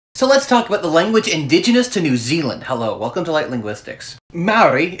So let's talk about the language indigenous to New Zealand. Hello, welcome to Light Linguistics.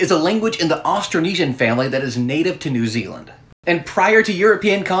 Māori is a language in the Austronesian family that is native to New Zealand. And prior to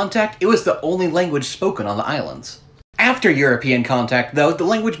European contact, it was the only language spoken on the islands. After European contact, though, the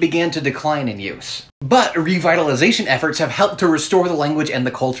language began to decline in use. But revitalization efforts have helped to restore the language and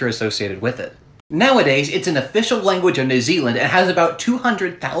the culture associated with it. Nowadays, it's an official language of New Zealand and has about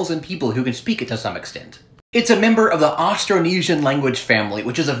 200,000 people who can speak it to some extent. It's a member of the Austronesian language family,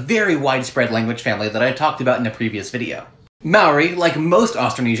 which is a very widespread language family that I talked about in a previous video. Māori, like most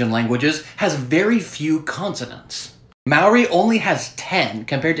Austronesian languages, has very few consonants. Māori only has 10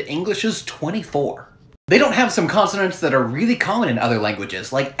 compared to English's 24. They don't have some consonants that are really common in other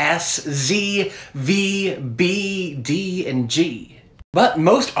languages, like S, Z, V, B, D, and G. But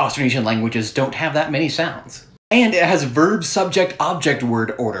most Austronesian languages don't have that many sounds. And it has verb, subject, object,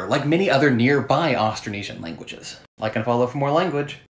 word order, like many other nearby Austronesian languages. Like and follow for more language.